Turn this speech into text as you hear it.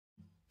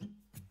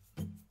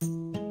Hi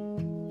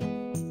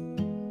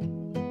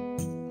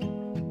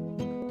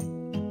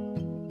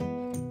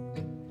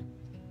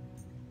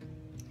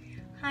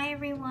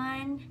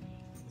everyone,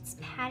 it's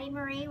Patty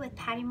Marie with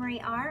Patty Marie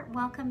Art.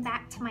 Welcome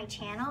back to my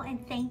channel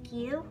and thank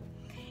you.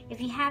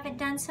 If you haven't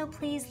done so,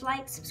 please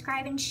like,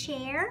 subscribe, and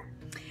share.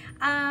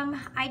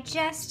 I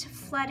just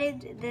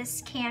flooded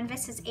this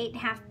canvas. It's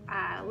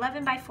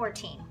 11 by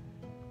 14,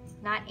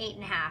 not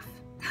 8.5.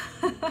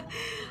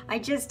 I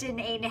just did an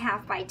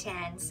 8.5 by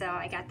 10, so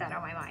I got that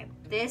on my mind.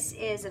 This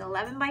is an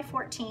 11 by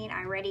 14.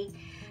 I already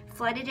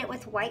flooded it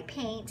with white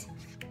paint.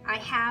 I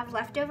have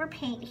leftover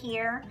paint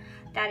here.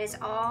 That is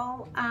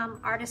all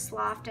Artist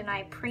Loft, and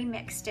I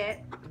pre-mixed it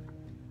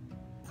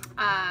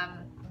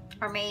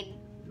or made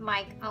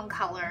my own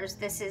colors.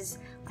 This is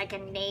like a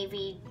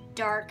navy,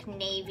 dark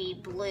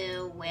navy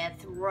blue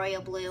with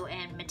royal blue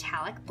and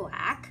metallic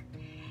black.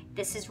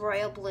 This is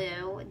royal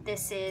blue.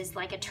 This is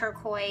like a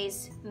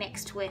turquoise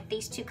mixed with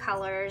these two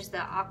colors,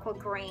 the aqua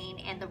green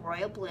and the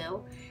royal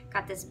blue.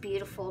 Got this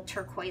beautiful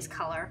turquoise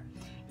color.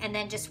 And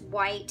then just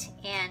white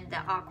and the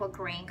aqua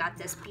green got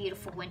this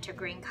beautiful winter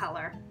green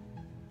color.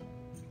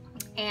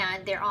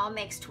 And they're all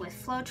mixed with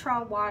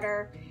floetrol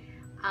water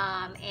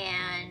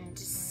and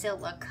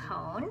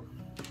silicone.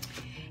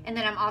 And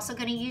then I'm also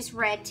going to use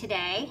red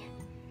today,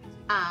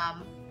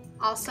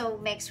 also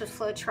mixed with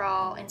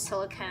floetrol and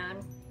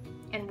silicone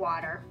and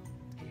water.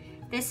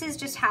 This is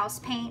just house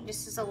paint.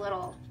 This is a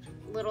little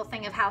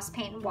thing of house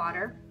paint and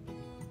water.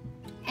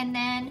 And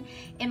then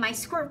in my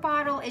squirt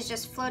bottle is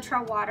just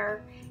floetrol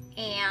water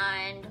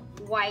and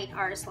white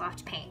Artist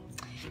Loft paint.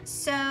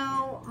 So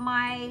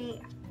my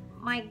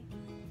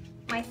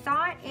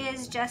thought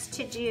is just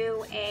to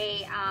do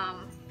a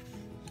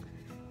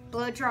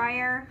blow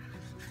dryer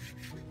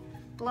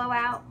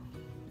blowout.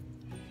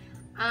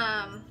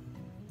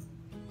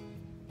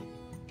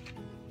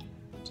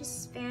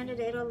 Just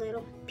banded it a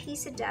little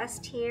piece of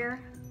dust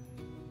here.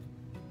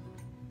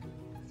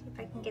 See if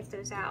I can get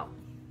those out.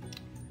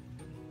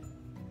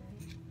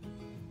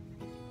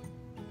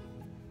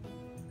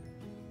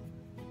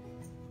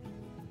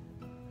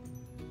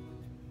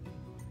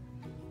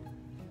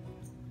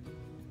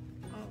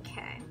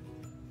 Okay.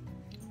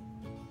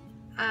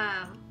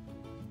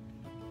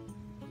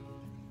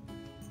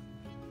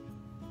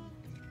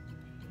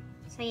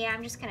 So yeah,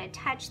 I'm just gonna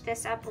touch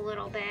this up a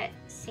little bit,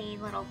 seeing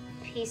little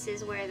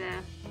pieces where the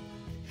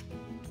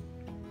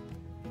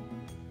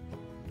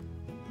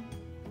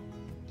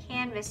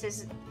canvas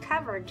is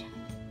covered.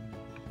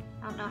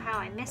 I don't know how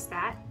I missed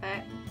that,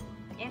 but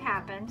it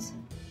happens.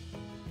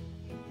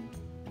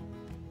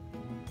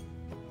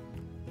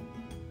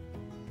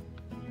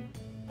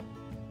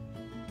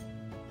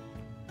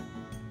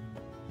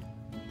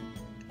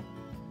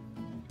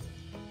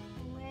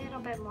 A little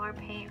bit more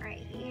paint right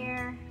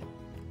here.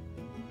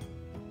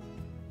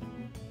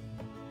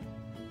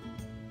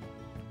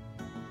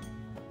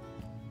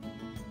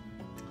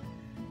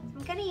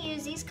 I'm going to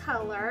use these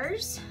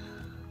colors.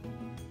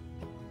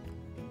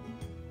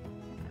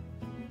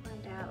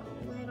 Blend out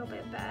a little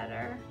bit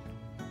better.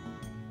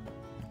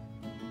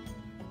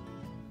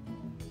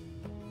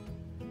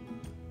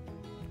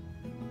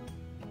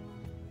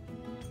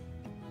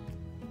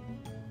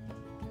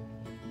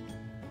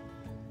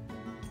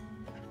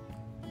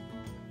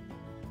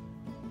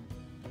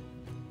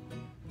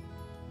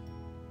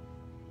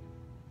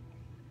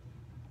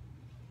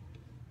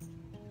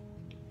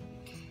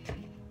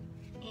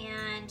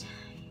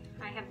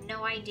 I have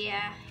no idea.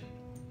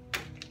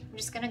 I'm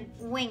just gonna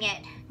wing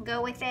it,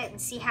 go with it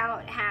and see how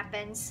it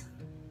happens,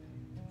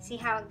 see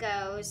how it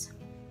goes.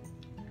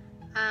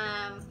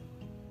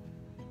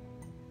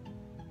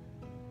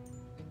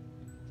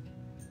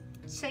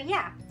 So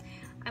yeah,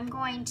 I'm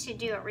going to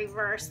do it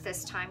reverse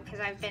this time because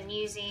I've been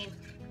using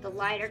the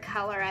lighter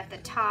color at the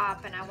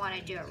top and I want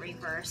to do it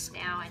reverse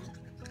now and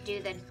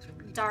do the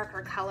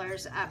darker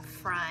colors up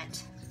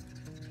front.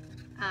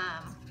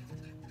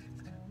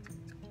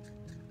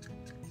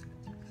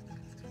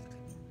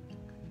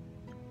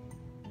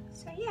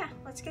 So yeah,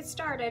 let's get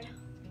started.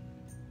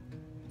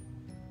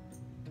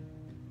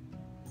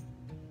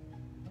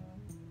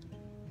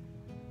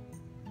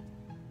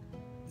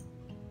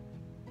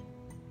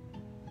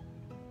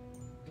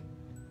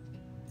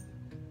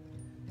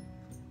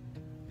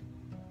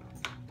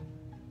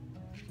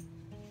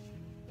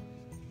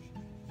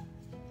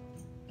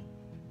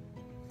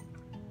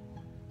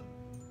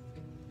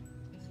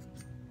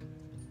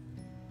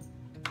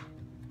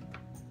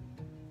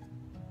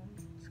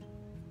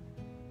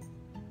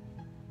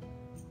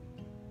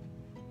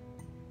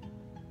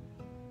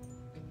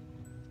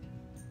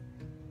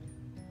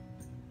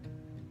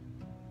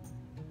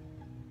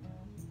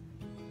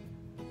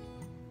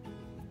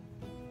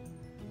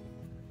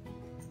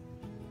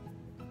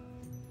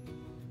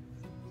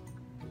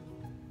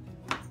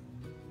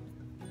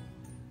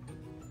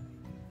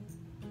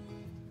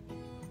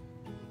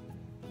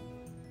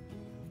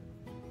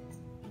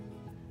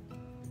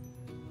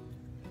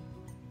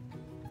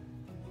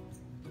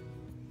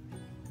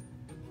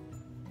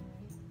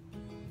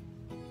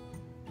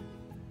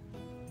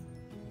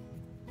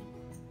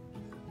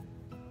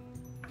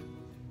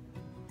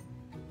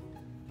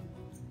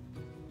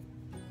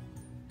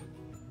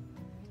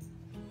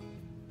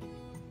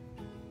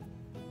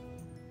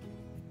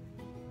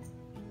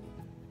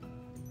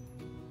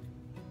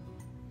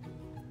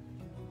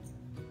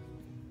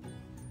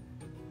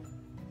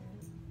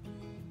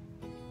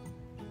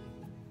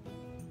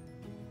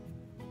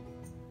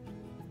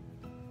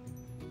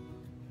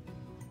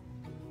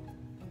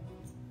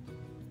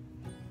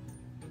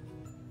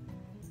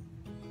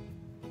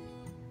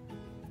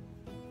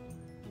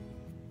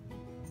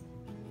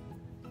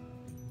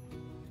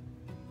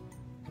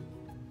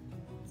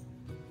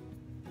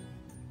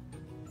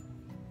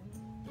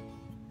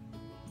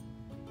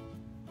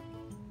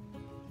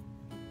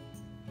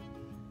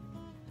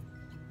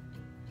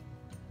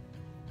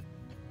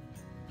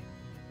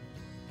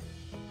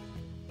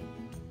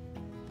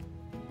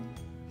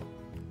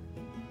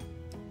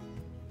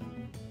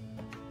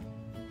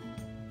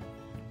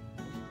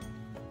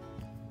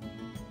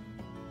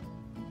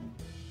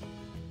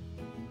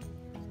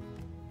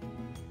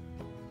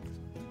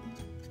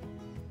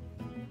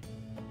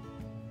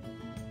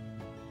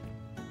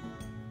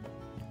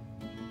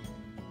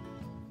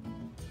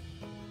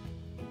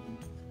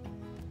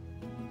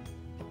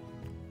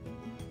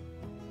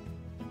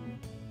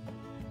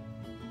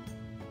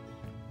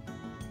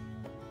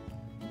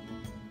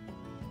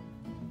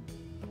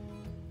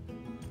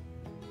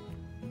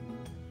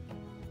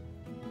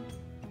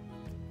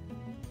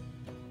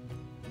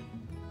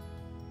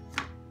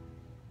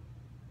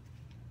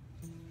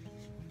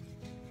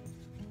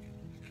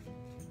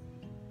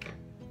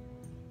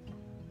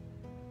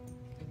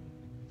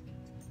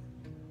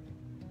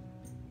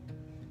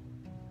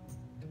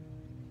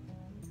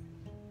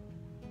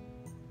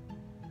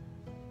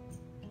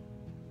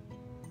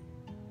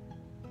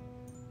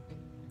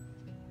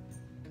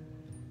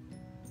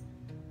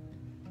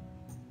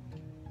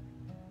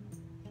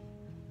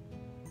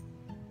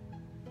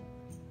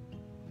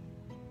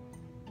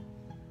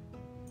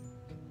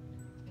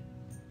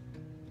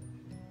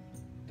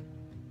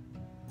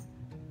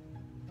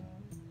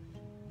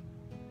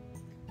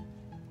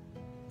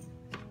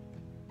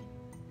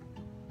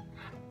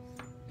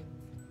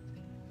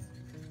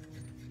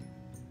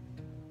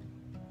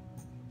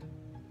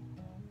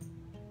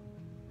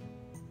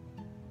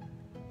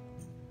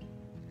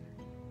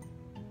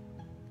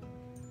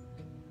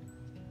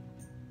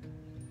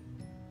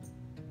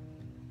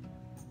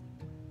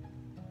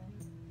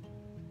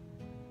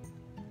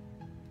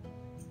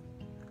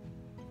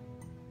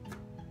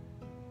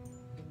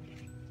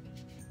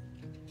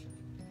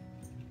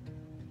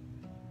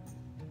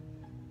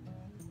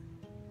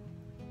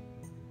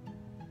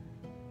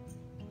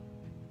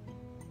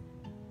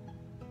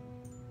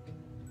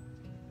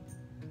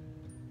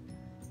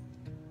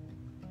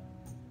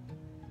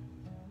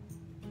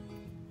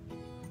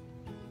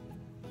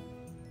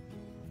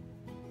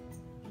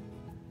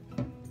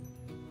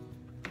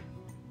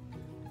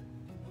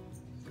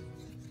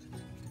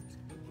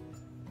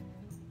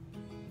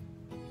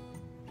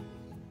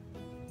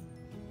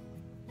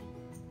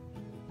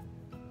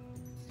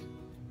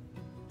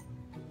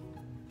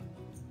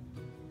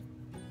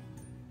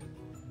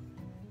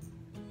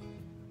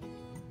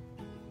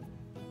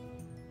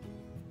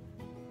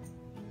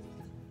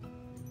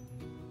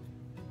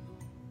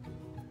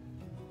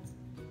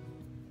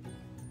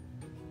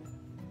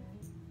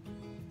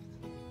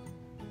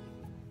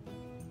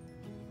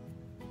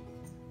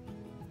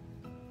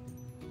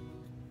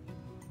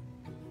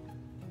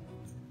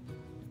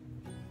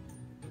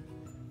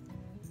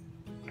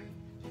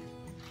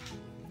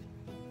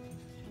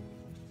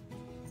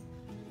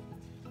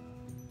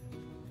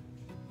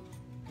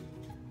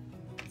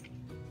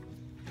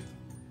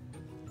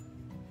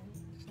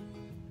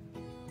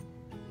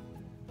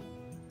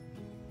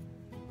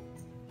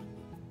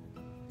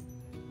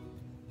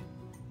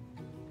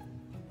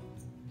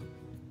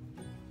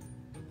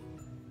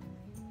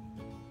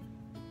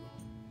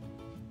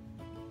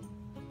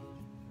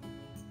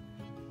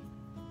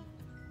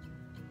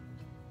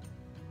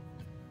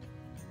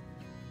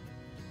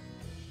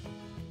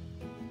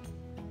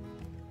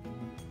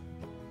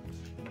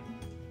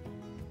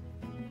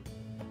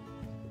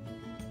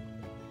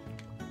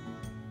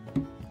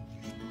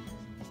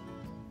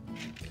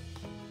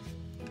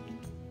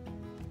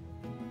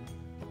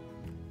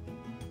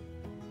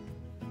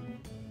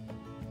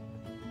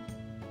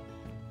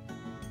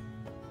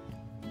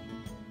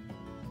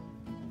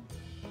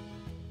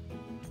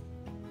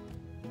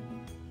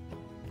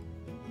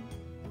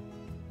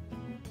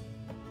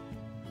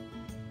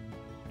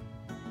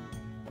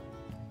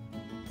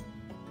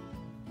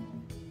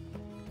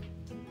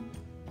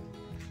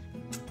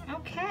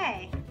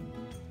 Okay.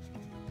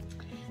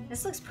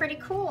 This looks pretty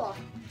cool.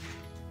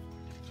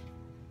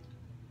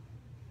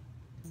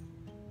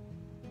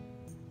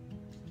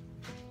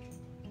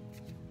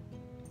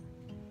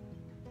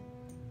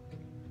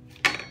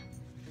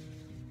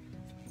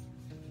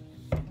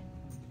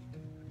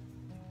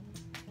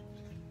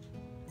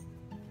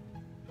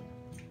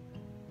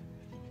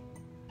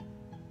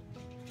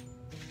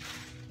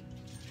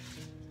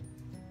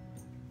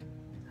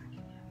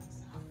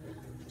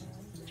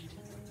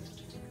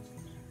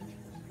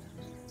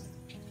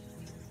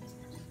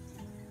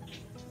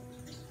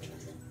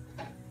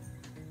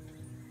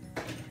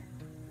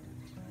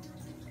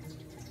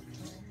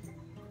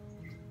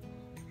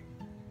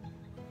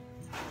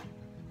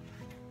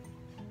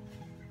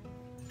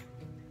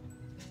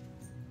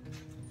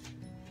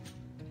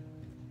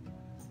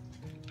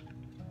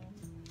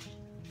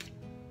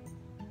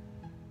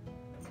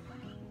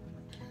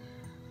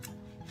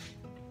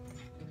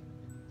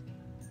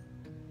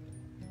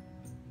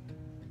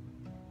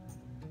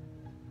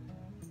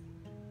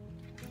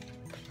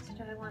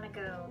 Do I want to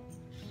go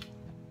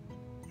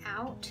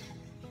out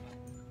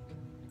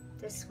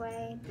this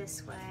way,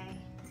 this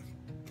way?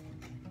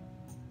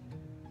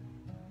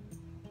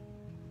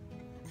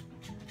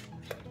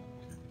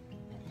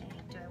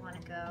 Do I want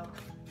to go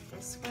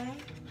this way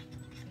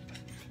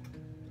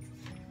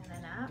and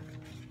then up?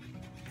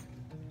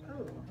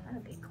 Ooh, that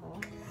would be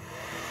cool.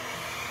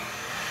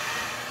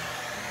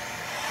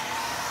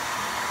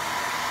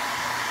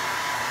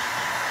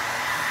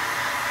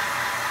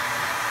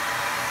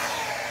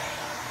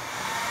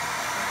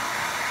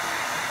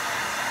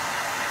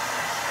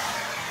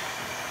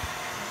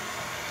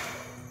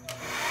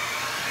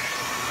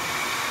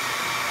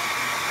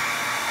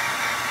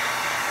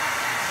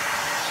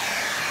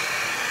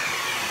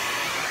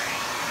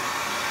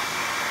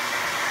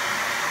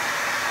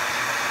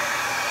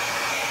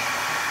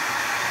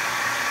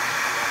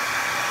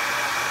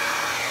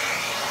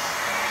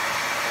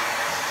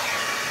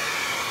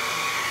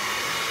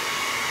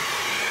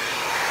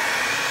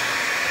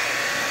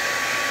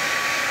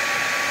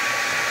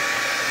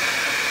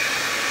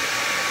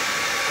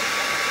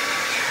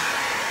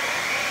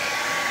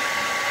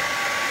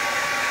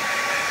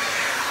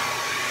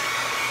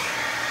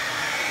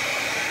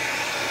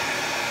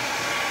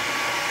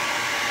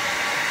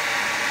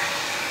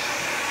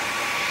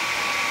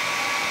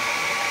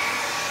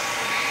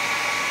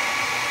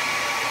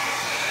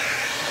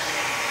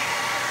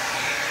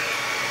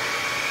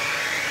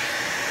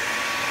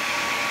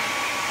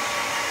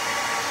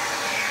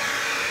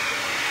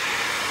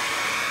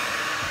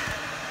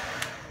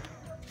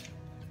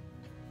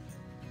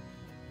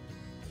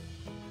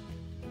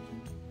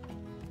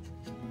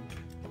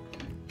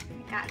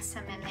 Got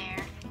some in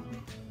there.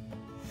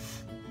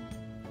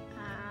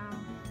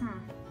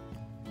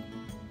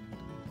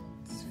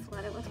 Let's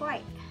flood it with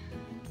white.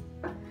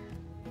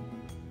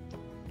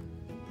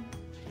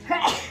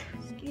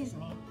 Excuse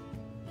me.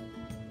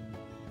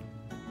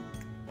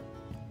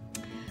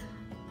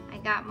 I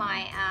got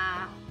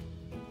my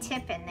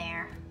tip in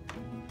there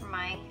for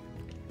my,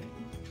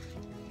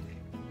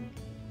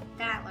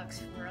 that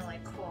looks really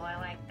cool. I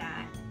like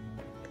that.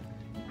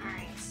 All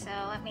right, so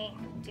let me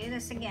do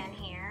this again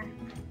here.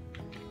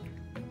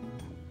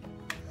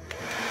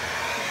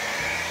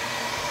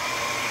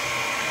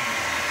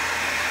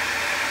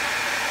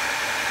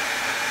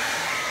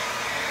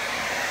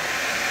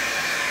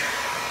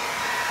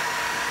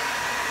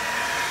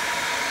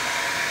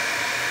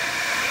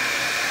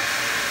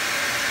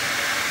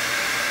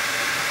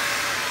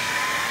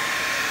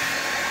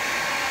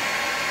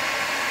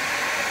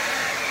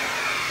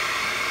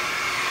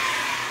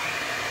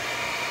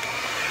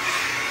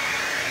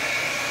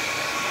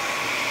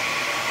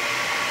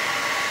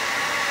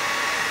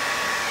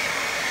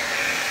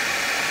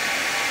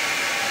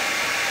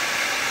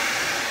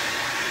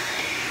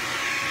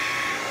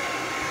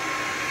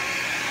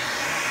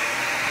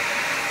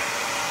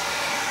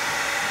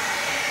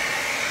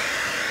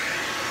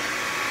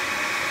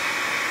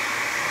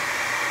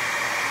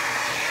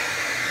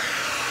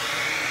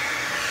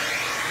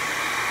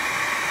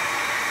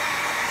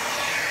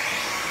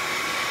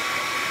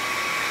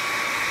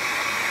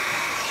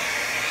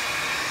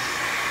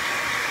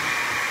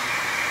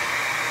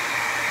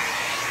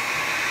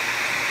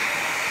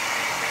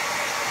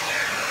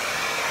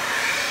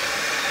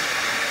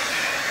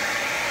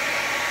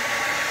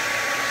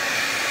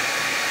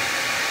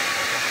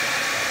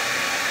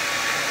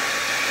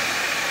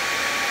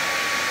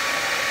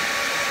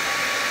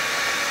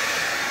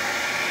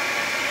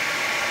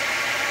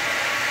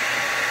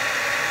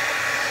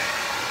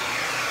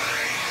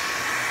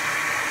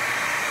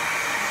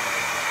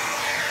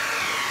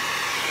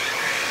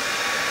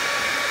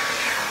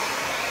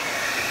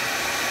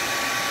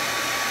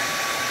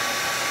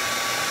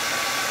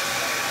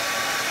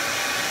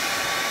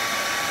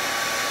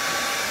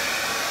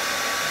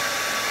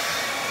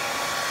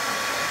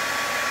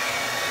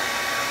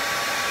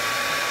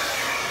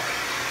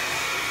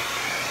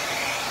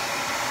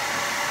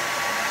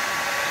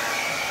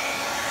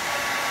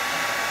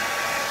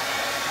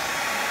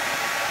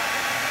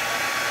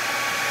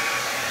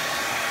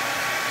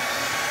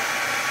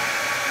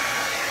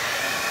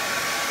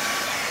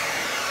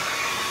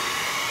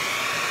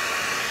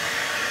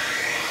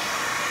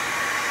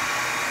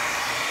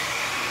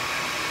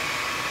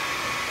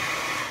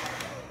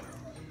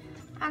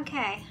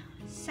 Okay,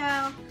 so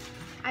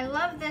I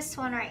love this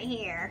one right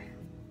here.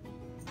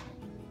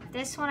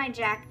 This one I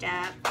jacked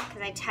up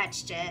because I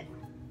touched it.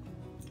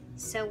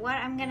 So what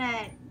I'm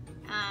gonna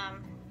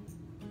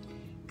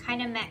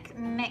kind of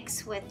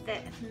mess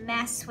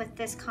with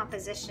this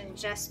composition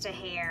just a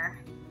hair.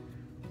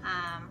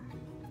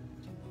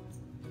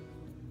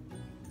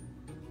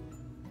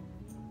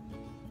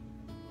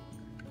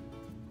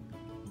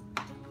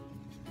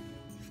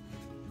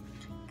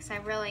 Because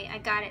I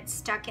got it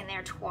stuck in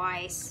there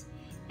twice,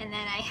 and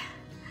then I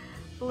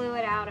blew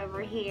it out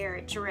over here,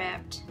 it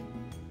dripped.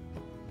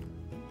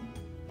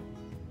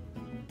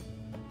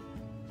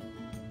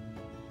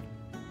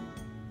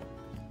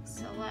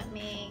 So let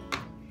me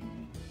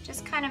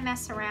just kind of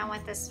mess around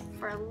with this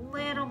for a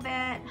little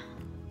bit.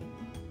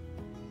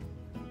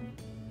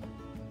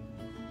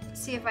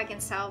 See if I can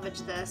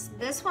salvage this.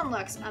 This one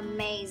looks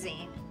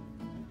amazing.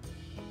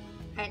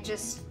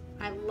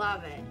 I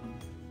love it.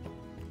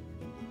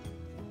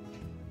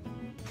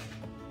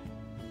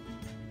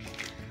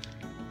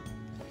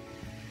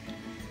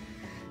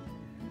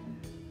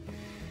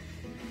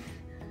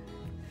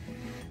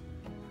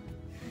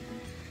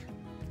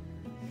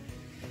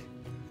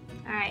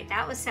 All right,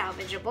 that was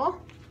salvageable.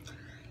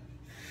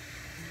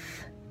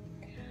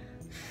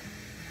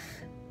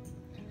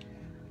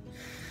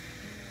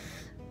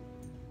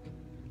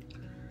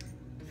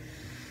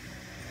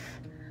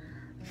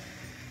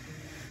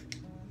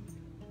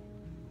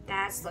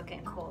 That's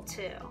looking cool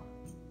too.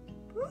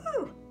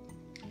 Woo!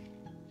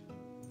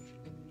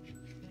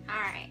 All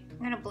right, I'm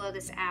gonna blow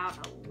this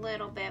out a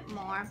little bit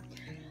more.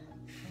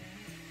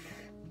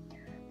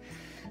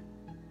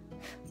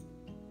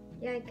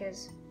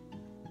 Yikes.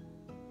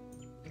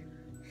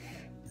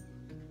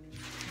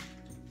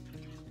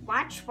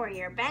 Watch where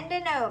you're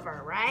bending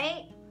over,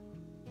 right?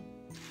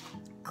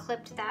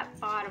 Clipped that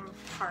bottom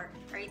part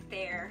right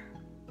there.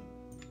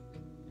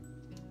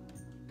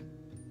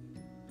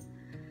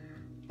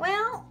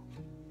 Well,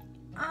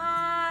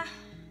 I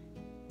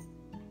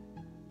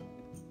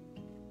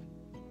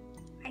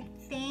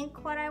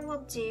think what I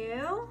will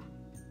do,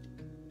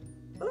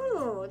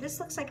 ooh,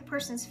 this looks like a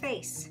person's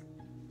face.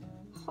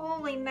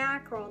 Holy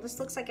mackerel, this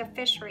looks like a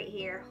fish right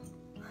here.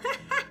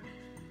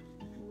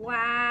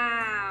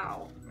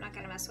 Wow, I'm not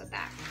gonna mess with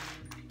that.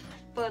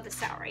 Blow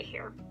this out right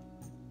here.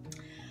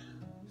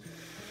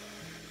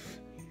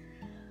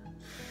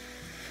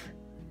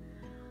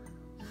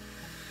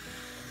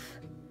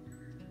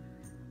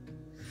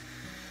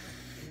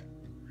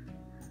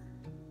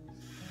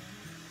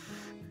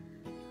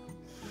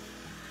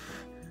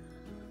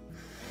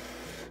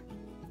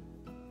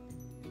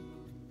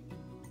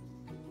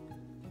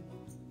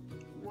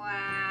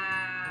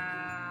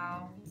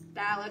 Wow,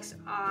 that looks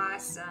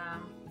awesome.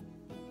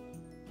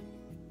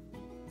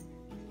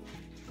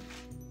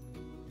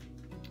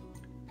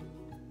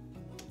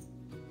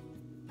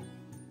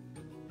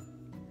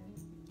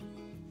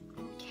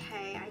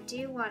 Okay, I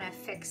do want to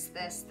fix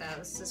this though.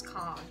 This is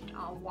called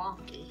all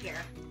wonky here.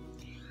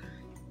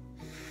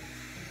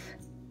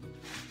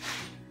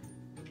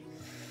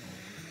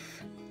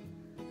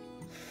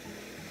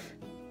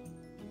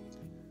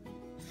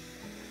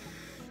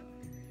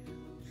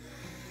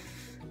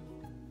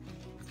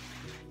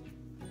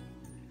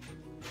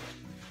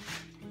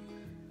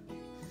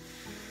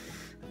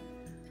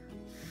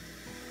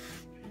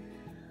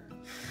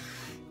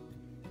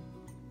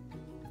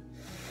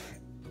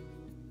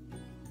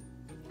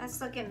 That's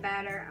looking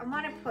better. I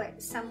want to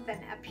put something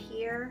up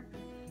here.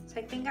 So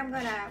I think I'm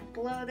going to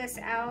blow this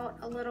out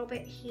a little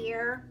bit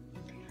here.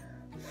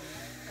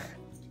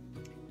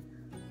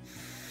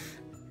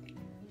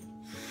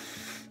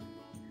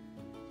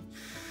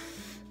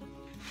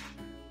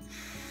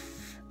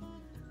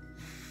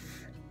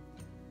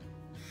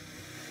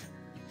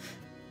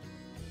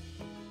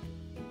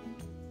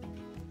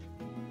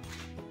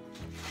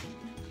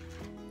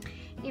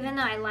 Even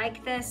though I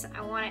like this,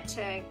 I want it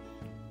to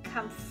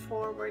come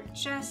forward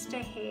just a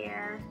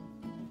hair.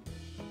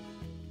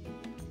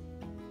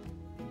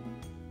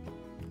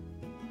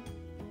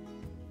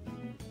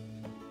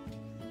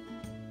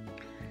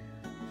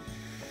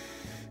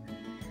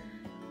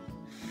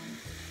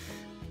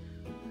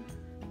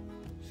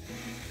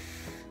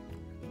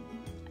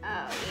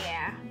 Oh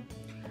yeah.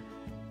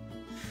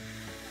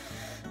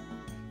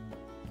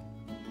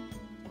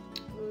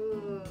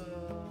 Ooh.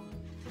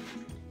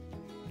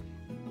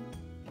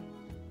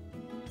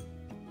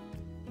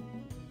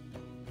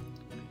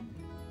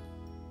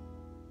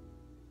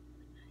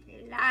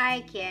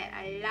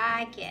 I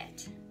like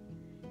it.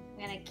 I'm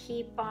gonna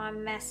keep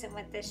on messing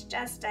with this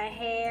just a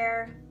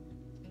hair.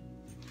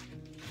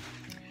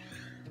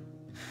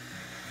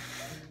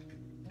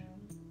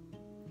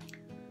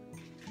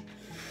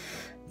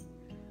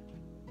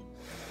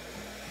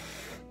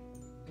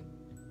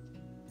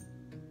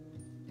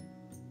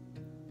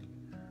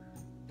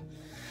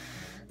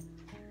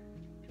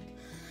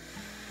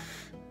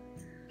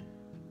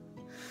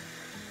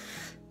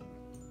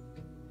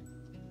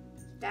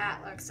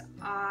 That looks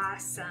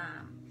awesome.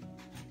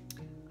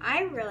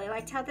 I really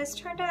liked how this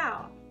turned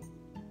out.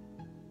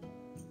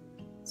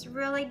 It's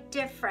really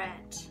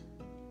different.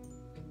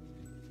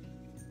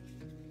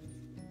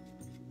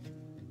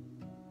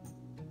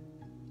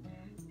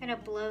 I'm gonna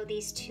blow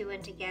these two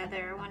in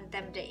together. I want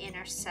them to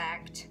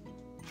intersect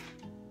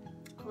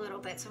a little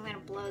bit, so I'm gonna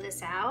blow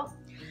this out.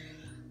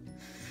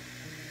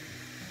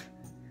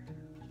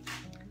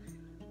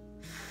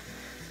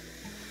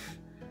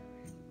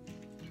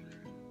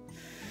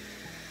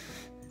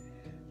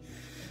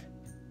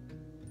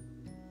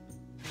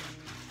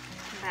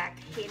 Back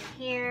in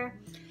here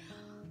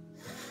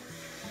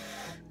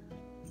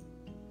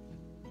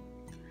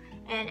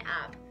and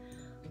up.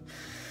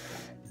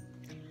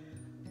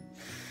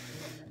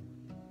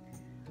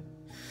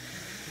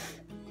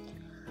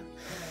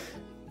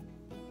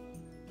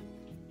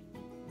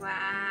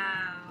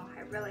 Wow,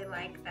 I really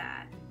like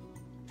that.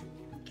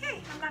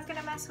 Okay, I'm not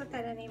gonna mess with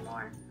it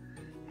anymore.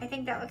 I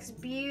think that looks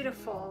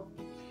beautiful.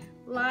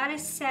 A lot of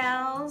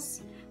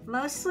cells,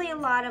 mostly a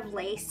lot of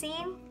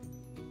lacing.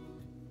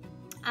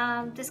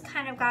 This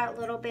kind of got a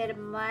little bit of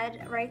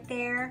mud right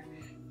there.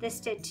 This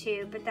did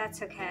too, but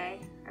that's okay.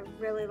 I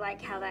really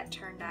like how that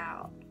turned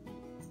out.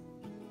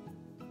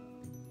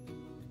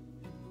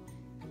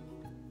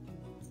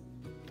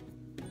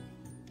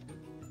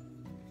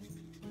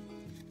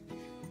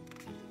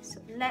 So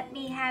let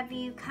me have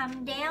you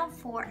come down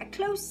for a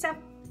close-up.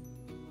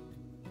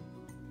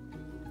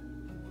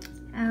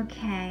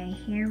 Okay,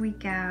 here we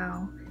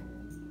go.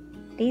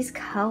 These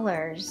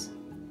colors,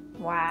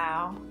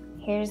 wow.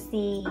 Here's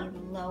the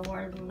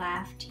lower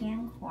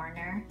left-hand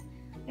corner.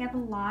 We have a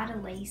lot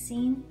of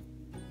lacing.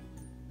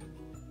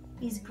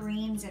 These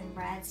greens and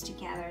reds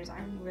together, I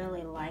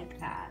really like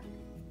that.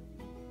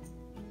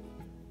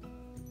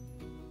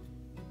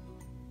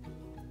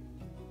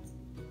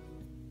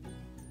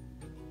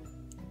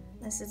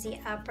 This is the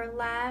upper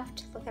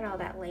left. Look at all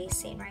that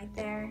lacing right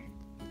there.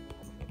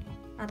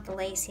 Not the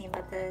lacing,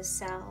 but the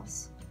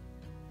cells.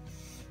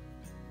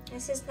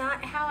 This is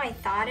not how I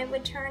thought it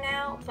would turn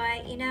out,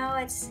 but you know,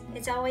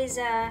 it's always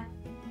a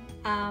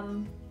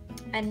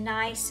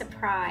nice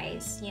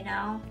surprise, you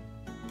know.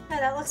 Oh,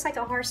 that looks like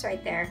a horse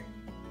right there.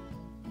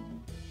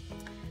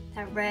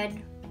 That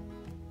red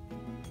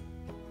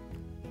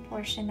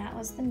portion, that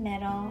was the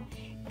middle.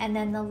 And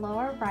then the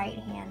lower right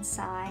hand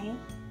side.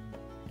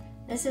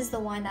 This is the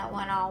one that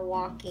went all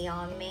wonky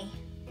on me,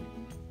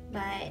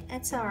 but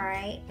that's all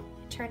right.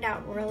 It turned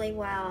out really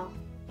well.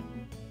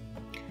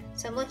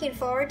 So I'm looking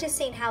forward to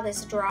seeing how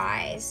this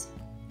dries.